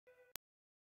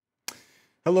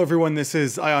Hello everyone, this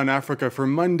is Eye on Africa for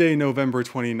Monday, November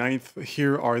 29th.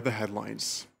 Here are the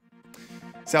headlines.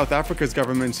 South Africa's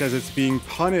government says it's being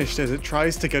punished as it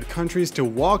tries to get countries to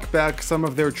walk back some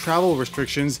of their travel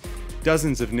restrictions.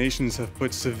 Dozens of nations have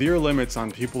put severe limits on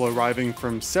people arriving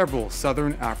from several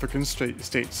southern African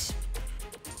states.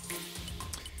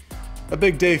 A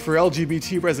big day for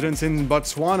LGBT residents in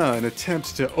Botswana. An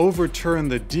attempt to overturn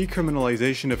the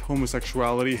decriminalisation of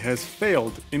homosexuality has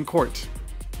failed in court.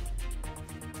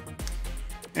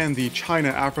 And the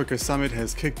China-Africa Summit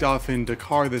has kicked off in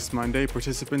Dakar this Monday.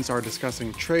 Participants are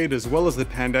discussing trade as well as the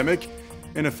pandemic.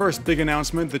 In a first big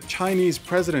announcement, the Chinese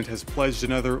president has pledged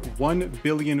another 1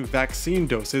 billion vaccine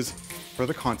doses for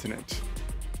the continent.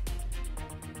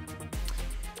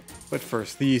 But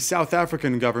first, the South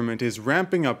African government is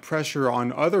ramping up pressure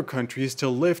on other countries to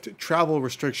lift travel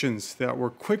restrictions that were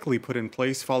quickly put in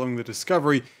place following the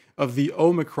discovery of the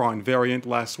Omicron variant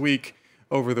last week.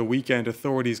 Over the weekend,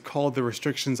 authorities called the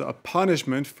restrictions a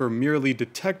punishment for merely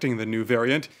detecting the new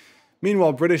variant.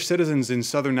 Meanwhile, British citizens in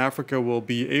southern Africa will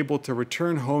be able to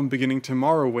return home beginning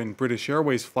tomorrow when British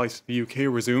Airways flights to the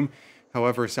UK resume.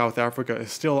 However, South Africa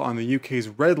is still on the UK's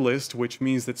red list, which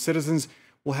means that citizens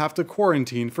will have to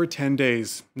quarantine for 10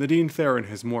 days. Nadine Theron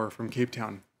has more from Cape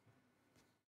Town.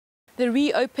 The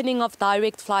reopening of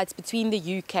direct flights between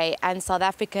the UK and South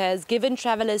Africa has given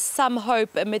travellers some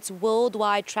hope amidst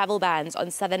worldwide travel bans on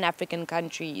southern African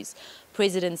countries.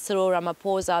 President Cyril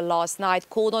Ramaphosa last night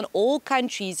called on all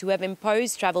countries who have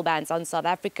imposed travel bans on South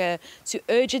Africa to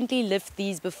urgently lift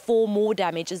these before more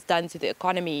damage is done to the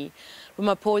economy.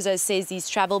 Ramaphosa says these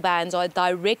travel bans are a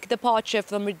direct departure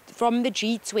from the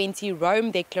G20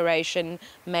 Rome Declaration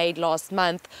made last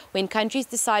month, when countries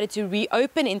decided to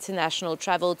reopen international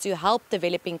travel to help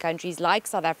developing countries like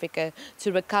South Africa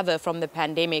to recover from the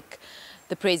pandemic.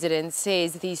 The president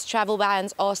says these travel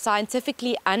bans are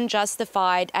scientifically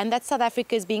unjustified and that South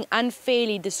Africa is being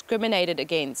unfairly discriminated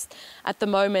against. At the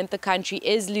moment, the country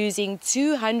is losing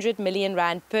 200 million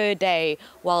rand per day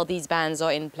while these bans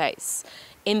are in place.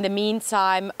 In the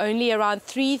meantime, only around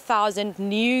 3,000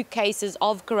 new cases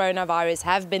of coronavirus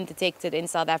have been detected in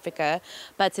South Africa,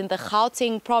 but in the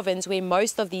Gauteng province, where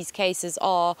most of these cases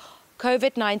are,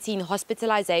 COVID-19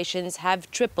 hospitalizations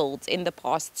have tripled in the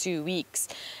past 2 weeks.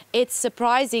 It's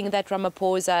surprising that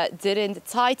Ramaphosa didn't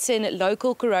tighten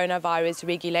local coronavirus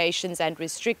regulations and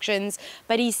restrictions,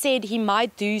 but he said he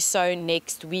might do so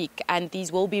next week, and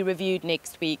these will be reviewed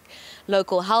next week.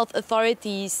 Local health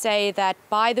authorities say that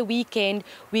by the weekend,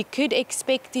 we could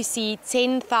expect to see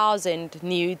 10,000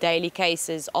 new daily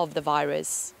cases of the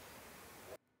virus.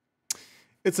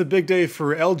 It's a big day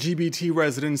for LGBT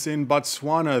residents in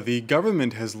Botswana. The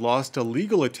government has lost a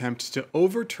legal attempt to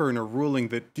overturn a ruling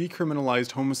that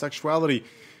decriminalized homosexuality.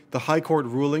 The High Court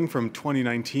ruling from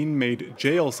 2019 made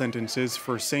jail sentences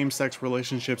for same-sex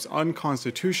relationships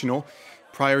unconstitutional.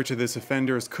 Prior to this,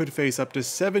 offenders could face up to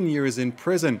 7 years in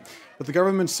prison. But the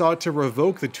government sought to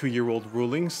revoke the 2-year-old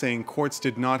ruling, saying courts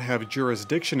did not have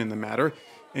jurisdiction in the matter.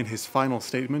 In his final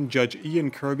statement, Judge Ian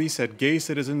Kirby said gay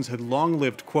citizens had long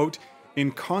lived, quote, in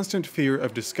constant fear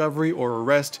of discovery or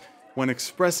arrest when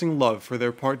expressing love for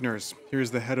their partners.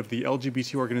 Here's the head of the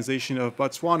LGBT organization of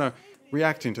Botswana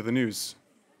reacting to the news.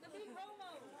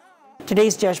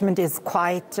 Today's judgment is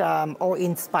quite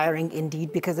awe-inspiring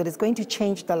indeed, because it is going to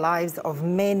change the lives of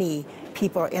many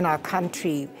people in our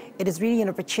country. It is really an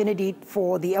opportunity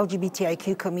for the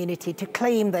LGBTIQ community to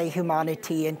claim their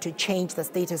humanity and to change the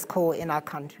status quo in our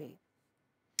country.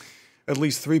 At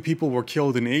least 3 people were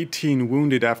killed and 18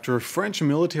 wounded after a French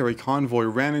military convoy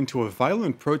ran into a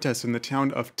violent protest in the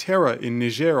town of Terra in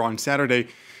Niger on Saturday.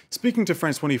 Speaking to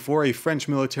France 24, a French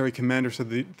military commander said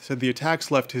the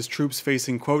attacks left his troops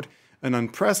facing, quote, an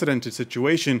unprecedented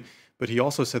situation, but he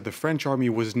also said the French army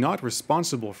was not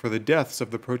responsible for the deaths of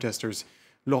the protesters.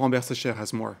 Laurent Bersacher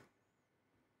has more.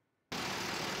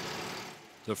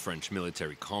 The French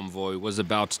military convoy was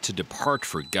about to depart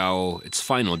for Gao, its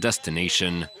final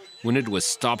destination, when it was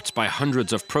stopped by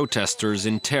hundreds of protesters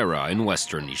in Terra in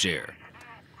western Niger.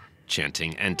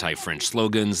 Chanting anti-French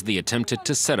slogans, they attempted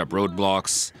to set up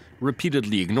roadblocks,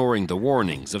 repeatedly ignoring the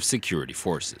warnings of security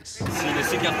forces.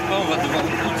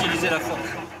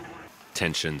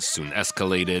 Tensions soon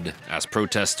escalated as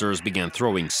protesters began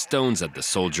throwing stones at the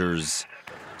soldiers.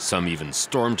 Some even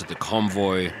stormed the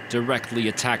convoy, directly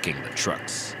attacking the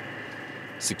trucks.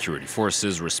 Security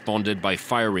forces responded by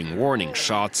firing warning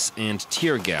shots and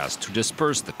tear gas to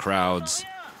disperse the crowds,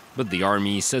 but the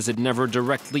army says it never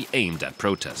directly aimed at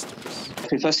protesters.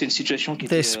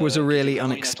 This was a really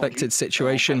unexpected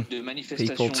situation.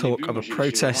 People talk of a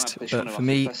protest, but for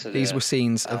me, these were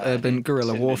scenes of urban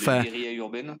guerrilla warfare.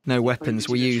 No weapons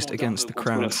were used against the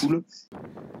crowds.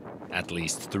 At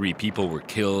least 3 people were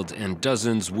killed and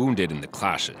dozens wounded in the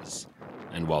clashes.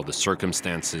 And while the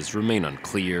circumstances remain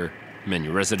unclear, many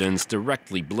residents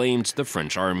directly blamed the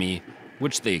French army,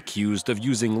 which they accused of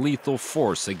using lethal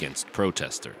force against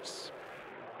protesters.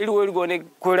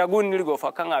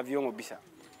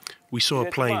 We saw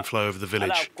a plane fly over the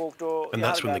village, and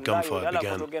that's when the gunfire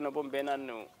began.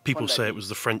 People say it was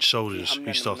the French soldiers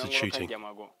who started shooting.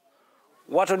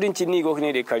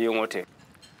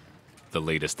 The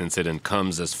latest incident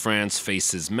comes as France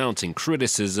faces mounting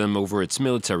criticism over its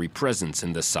military presence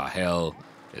in the Sahel,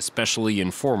 especially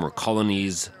in former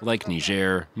colonies like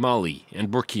Niger, Mali, and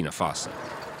Burkina Faso.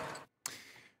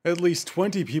 At least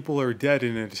 20 people are dead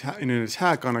in an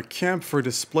attack on a camp for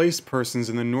displaced persons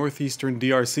in the northeastern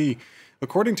DRC.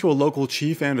 According to a local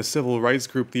chief and a civil rights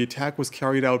group, the attack was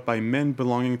carried out by men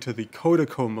belonging to the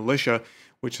Kodako militia,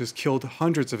 which has killed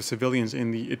hundreds of civilians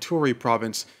in the Ituri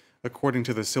province. According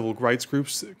to the civil rights group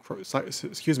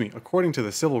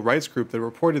that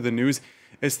reported the news,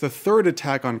 it's the 3rd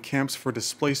attack on camps for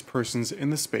displaced persons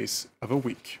in the space of a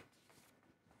week.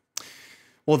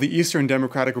 Well, the Eastern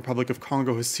Democratic Republic of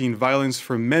Congo has seen violence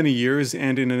for many years,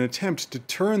 and in an attempt to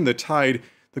turn the tide,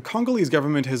 the Congolese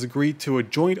government has agreed to a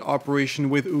joint operation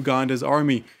with Uganda's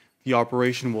army. The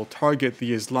operation will target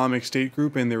the Islamic State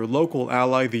group and their local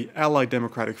ally, the Allied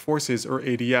Democratic Forces, or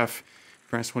ADF.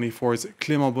 France 24's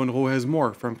Clément Bonneau has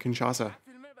more from Kinshasa.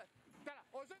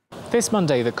 This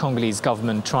Monday, the Congolese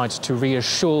government tried to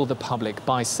reassure the public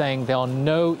by saying there are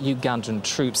no Ugandan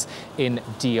troops in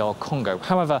DR Congo.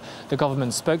 However, the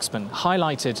government spokesman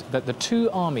highlighted that the two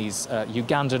armies,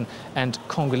 Ugandan and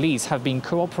Congolese, have been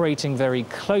cooperating very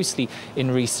closely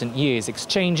in recent years,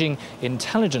 exchanging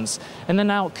intelligence, and are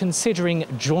now considering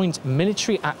joint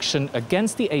military action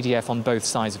against the ADF on both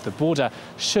sides of the border,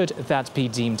 should that be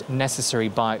deemed necessary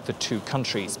by the two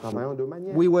countries.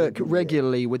 We work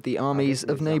regularly with the armies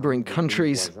of neighbouring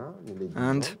countries,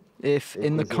 and if,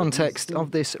 in the context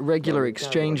of this regular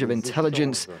exchange of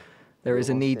intelligence, there is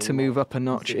a need to move up a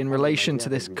notch in relation to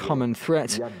this common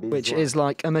threat, which is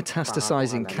like a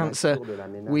metastasizing cancer,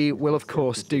 we will of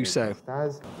course do so.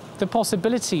 The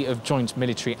possibility of joint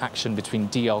military action between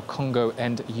DR Congo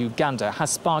and Uganda has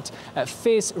sparked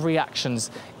fierce reactions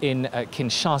in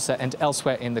Kinshasa and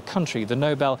elsewhere in the country. The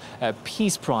Nobel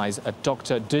Peace Prize,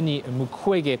 Dr. Denis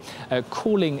Mukwege,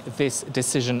 calling this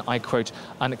decision, I quote,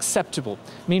 unacceptable.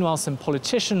 Meanwhile, some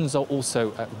politicians are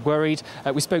also worried.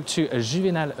 We spoke to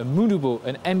Juvenal Mulubo,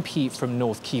 an MP from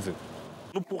North Kivu.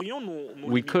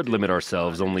 We could limit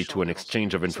ourselves only to an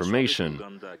exchange of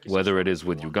information, whether it is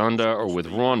with Uganda or with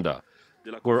Rwanda.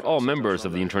 We're all members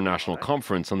of the International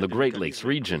Conference on the Great Lakes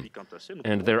region,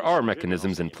 and there are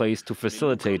mechanisms in place to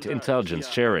facilitate intelligence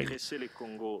sharing.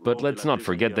 But let's not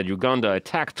forget that Uganda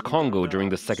attacked Congo during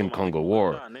the Second Congo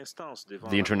War.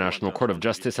 The International Court of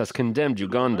Justice has condemned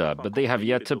Uganda, but they have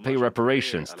yet to pay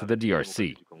reparations to the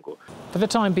DRC. For the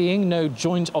time being, no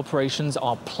joint operations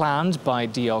are planned by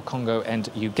DR Congo and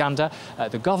Uganda.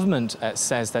 The government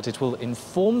says that it will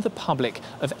inform the public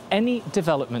of any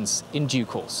developments in due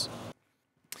course.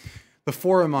 The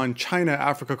Forum on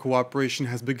China-Africa Cooperation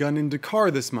has begun in Dakar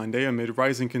this Monday amid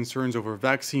rising concerns over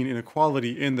vaccine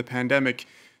inequality in the pandemic.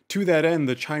 To that end,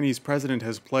 the Chinese president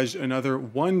has pledged another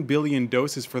 1 billion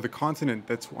doses for the continent.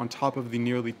 That's on top of the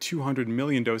nearly 200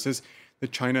 million doses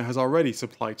that China has already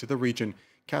supplied to the region.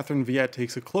 Catherine Viette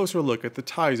takes a closer look at the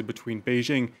ties between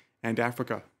Beijing and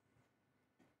Africa.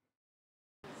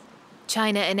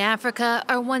 China and Africa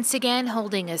are once again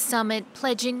holding a summit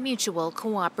pledging mutual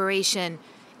cooperation.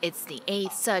 It's the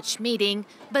 8th such meeting,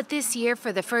 but this year,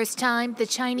 for the first time, the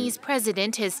Chinese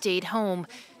president has stayed home.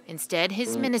 Instead,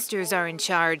 his ministers are in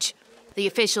charge. The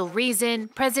official reason,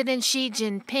 President Xi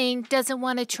Jinping doesn't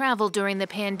want to travel during the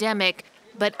pandemic,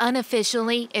 but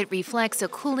unofficially, it reflects a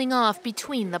cooling off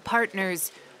between the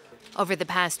partners. Over the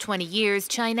past 20 years,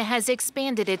 China has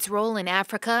expanded its role in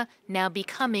Africa, now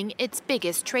becoming its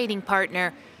biggest trading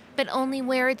partner, but only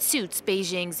where it suits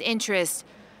Beijing's interests.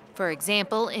 For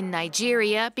example, in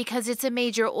Nigeria, because it's a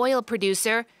major oil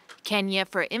producer, Kenya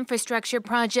for infrastructure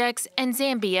projects, and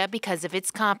Zambia because of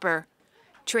its copper.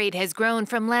 Trade has grown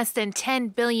from less than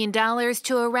 $10 billion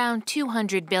to around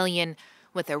 $200 billion,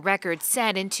 with a record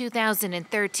set in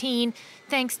 2013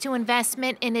 thanks to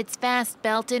investment in its vast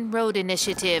Belt and Road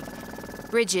Initiative.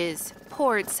 Bridges,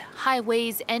 ports,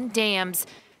 highways, and dams.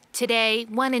 Today,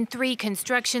 1 in 3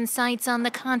 construction sites on the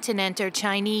continent are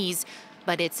Chinese.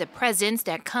 But it's a presence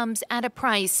that comes at a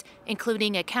price,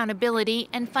 including accountability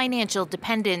and financial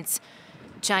dependence.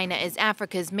 China is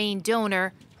Africa's main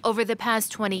donor. Over the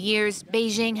past 20 years,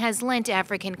 Beijing has lent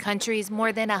African countries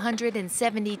more than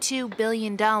 $172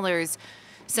 billion.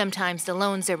 Sometimes the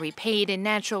loans are repaid in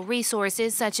natural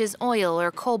resources such as oil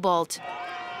or cobalt.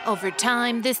 Over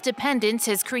time, this dependence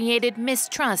has created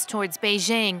mistrust towards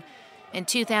Beijing. In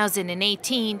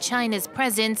 2018, China's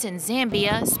presence in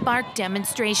Zambia sparked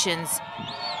demonstrations.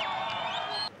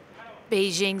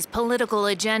 Beijing's political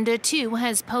agenda, too,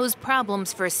 has posed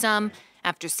problems for some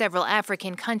after several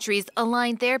African countries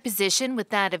aligned their position with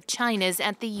that of China's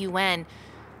at the UN.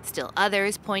 Still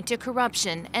others point to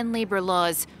corruption and labor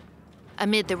laws.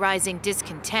 Amid the rising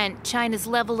discontent, China's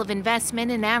level of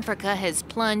investment in Africa has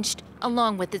plunged,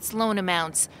 along with its loan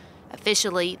amounts.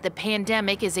 Officially, the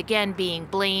pandemic is again being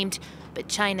blamed, but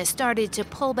China started to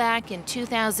pull back in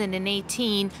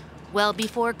 2018, well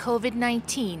before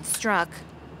COVID-19 struck.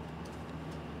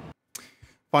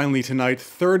 Finally tonight,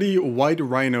 30 white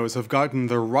rhinos have gotten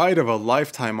the ride of a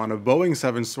lifetime on a Boeing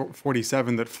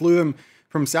 747 that flew them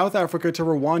from South Africa to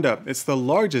Rwanda. It's the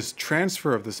largest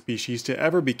transfer of the species to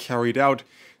ever be carried out.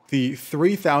 The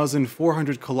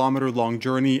 3,400-kilometer-long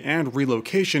journey and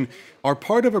relocation are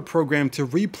part of a program to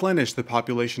replenish the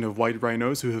population of white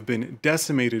rhinos who have been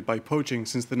decimated by poaching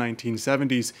since the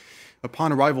 1970s.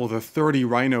 Upon arrival, the 30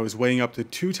 rhinos, weighing up to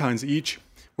 2 tons each,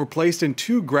 were placed in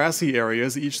 2 grassy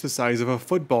areas, each the size of a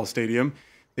football stadium.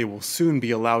 They will soon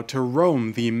be allowed to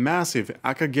roam the massive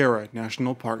Akagera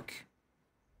National Park.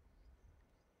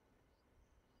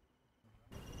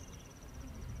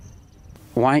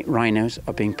 White rhinos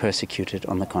are being persecuted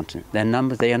on the continent. Their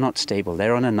numbers, they are not stable.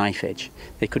 They're on a knife edge.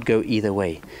 They could go either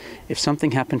way. If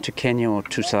something happened to Kenya or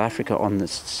to South Africa on the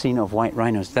scene of white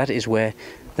rhinos, that is where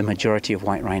the majority of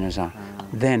white rhinos are.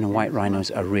 Then white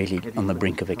rhinos are really on the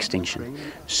brink of extinction.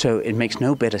 So it makes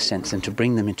no better sense than to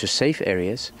bring them into safe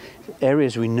areas,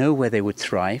 areas we know where they would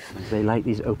thrive. They like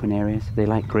these open areas. They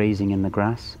like grazing in the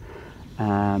grass,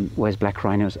 whereas black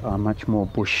rhinos are much more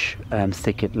bush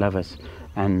thicket lovers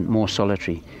and more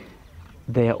solitary.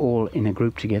 They are all in a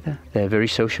group together. They're very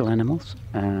social animals.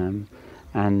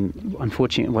 And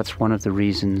unfortunately, what's one of the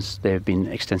reasons they've been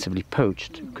extensively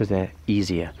poached, because they're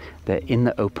easier. They're in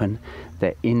the open,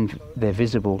 they're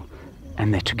visible,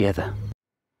 and they're together.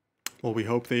 Well, we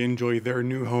hope they enjoy their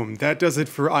new home. That does it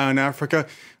for Eye on Africa.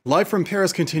 Live from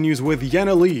Paris continues with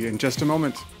Yenna Lee in just a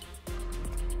moment.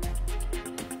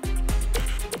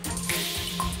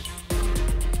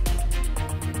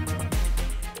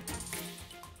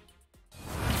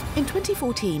 In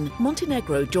 2014,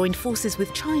 Montenegro joined forces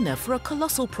with China for a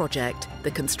colossal project, the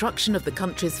construction of the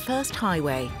country's first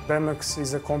highway. BMX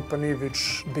is a company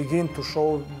which began to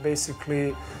show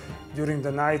basically during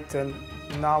the night, and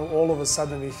now all of a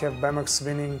sudden we have BMX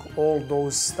winning all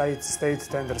those state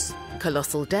tenders.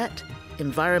 Colossal debt,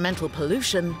 environmental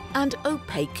pollution, and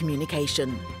opaque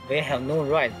communication. We have no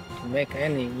right to make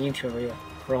any interview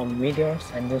from media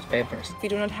and newspapers. We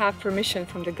do not have permission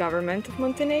from the government of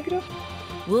Montenegro.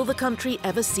 Will the country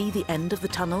ever see the end of the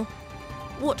tunnel?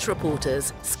 Watch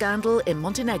Reporters, Scandal in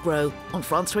Montenegro on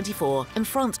France 24 and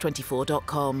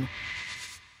France24.com.